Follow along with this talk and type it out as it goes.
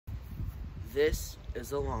This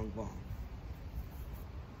is a long ball.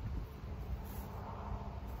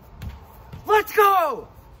 Let's go!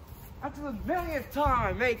 After the millionth time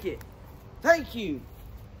I make it. Thank you.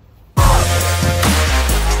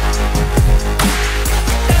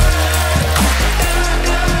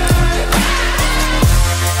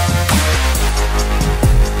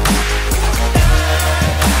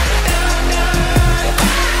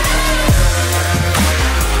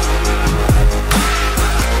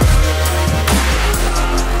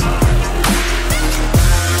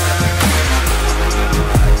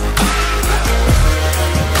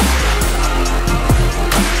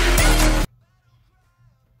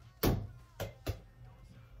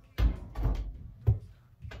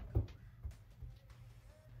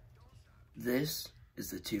 This is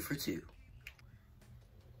the 2 for 2.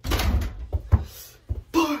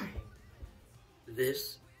 Boy!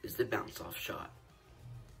 This is the bounce off shot.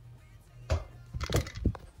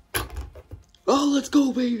 Oh, let's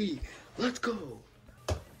go, baby! Let's go!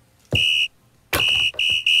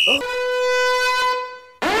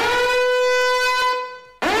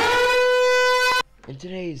 And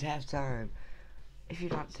today's halftime. If you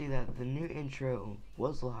don't see that, the new intro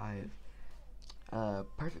was live.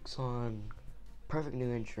 Perfect song, perfect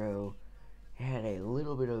new intro. It had a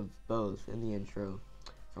little bit of both in the intro.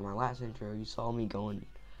 For my last intro, you saw me going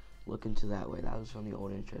looking to that way. That was from the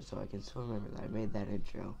old intro, so I can still remember that I made that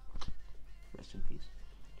intro. Rest in peace.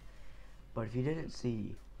 But if you didn't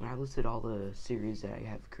see, when I listed all the series that I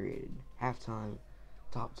have created, halftime,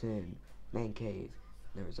 top 10, man cave,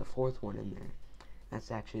 there was a fourth one in there.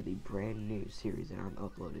 That's actually the brand new series that I'm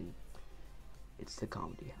uploading. It's the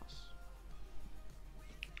Comedy House.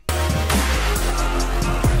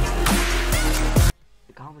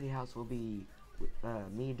 The Comedy House will be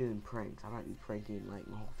me doing pranks. I might be pranking like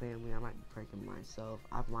my whole family. I might be pranking myself.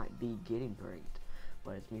 I might be getting pranked.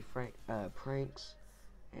 But it's me pranks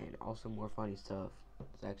and also more funny stuff.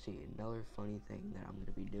 It's actually another funny thing that I'm going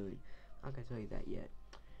to be doing. I'm not going to tell you that yet.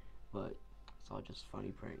 But it's all just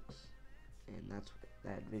funny pranks. And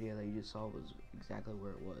that video that you just saw was exactly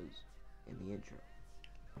where it was in the intro.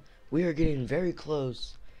 We are getting very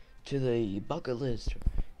close to the bucket list.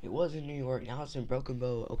 It was in New York, now it's in Broken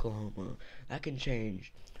Bow, Oklahoma. That can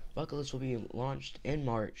change. Bucket list will be launched in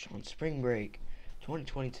March on Spring Break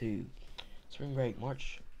 2022. Spring Break,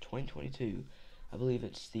 March 2022. I believe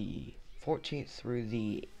it's the 14th through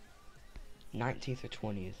the 19th or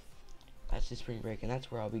 20th. That's the Spring Break, and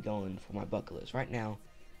that's where I'll be going for my bucket list. Right now,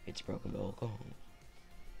 it's Broken Bow, Oklahoma.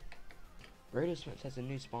 Burrito Spence has a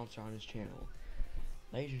new sponsor on his channel.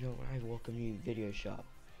 Ladies and gentlemen, I welcome you to Video Shop,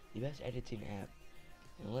 the best editing app.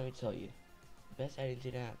 And let me tell you, the best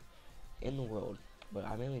editing app in the world. But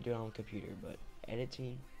I mainly do it on the computer, but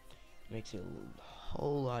editing makes it a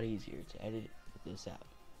whole lot easier to edit with this app.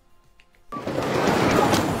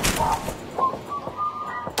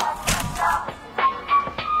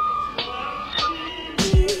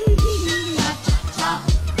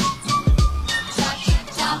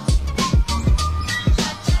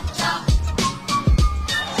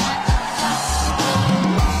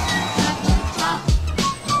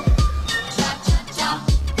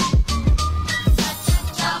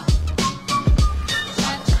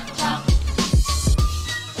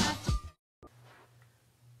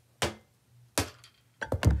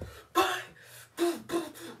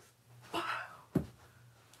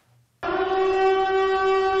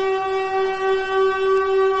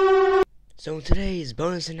 So in today's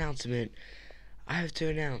bonus announcement, I have to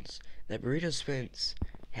announce that Burrito Spence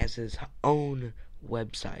has his own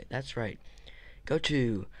website. That's right. Go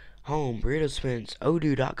to home,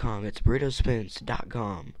 burritospenceodoo.com. It's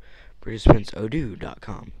burritospence.com.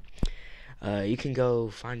 burritospenceodoo.com. You can go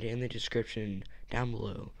find it in the description down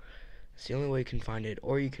below. It's the only way you can find it,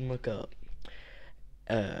 or you can look up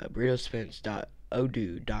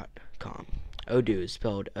burritospence.odoo.com. Odoo is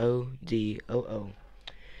spelled O-D-O-O.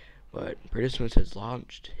 But Burrito Spence has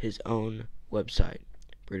launched his own website,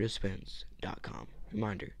 burritospence.com.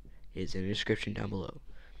 Reminder, it is in the description down below.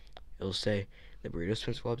 It'll say the Burrito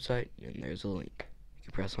Spence website, and there's a link. You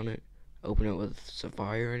can press on it, open it with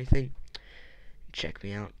Safari or anything, and check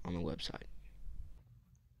me out on the website.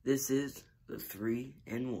 This is the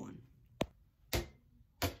 3-in-1.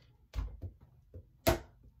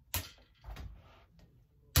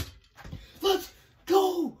 Let's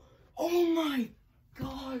go! Oh my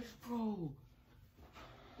gosh, bro.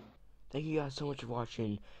 Thank you guys so much for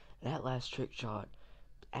watching. That last trick shot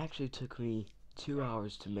actually took me 2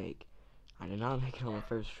 hours to make. I did not make it on the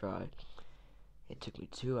first try. It took me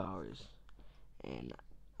 2 hours, and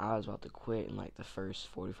I was about to quit in like the first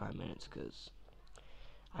 45 minutes because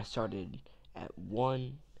I started at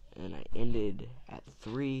 1 and I ended at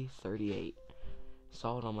 3:38.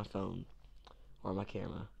 Saw it on my phone or my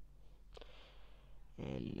camera,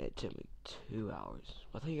 and it took me 2 hours.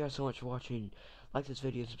 Well, thank you guys so much for watching. Like this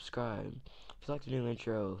video and subscribe. If you like the new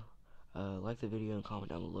intro, like the video and comment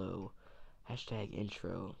down below. Hashtag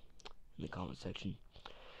intro in the comment section.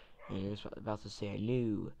 And I was about to say a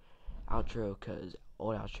new outro, because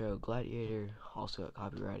old outro Gladiator also got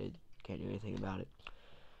copyrighted. Can't do anything about it.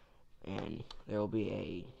 And there will be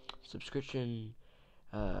a subscription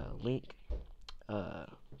link,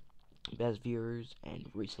 best viewers, and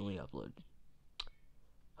recently uploaded.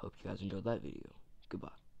 Hope you guys enjoyed that video. Goodbye.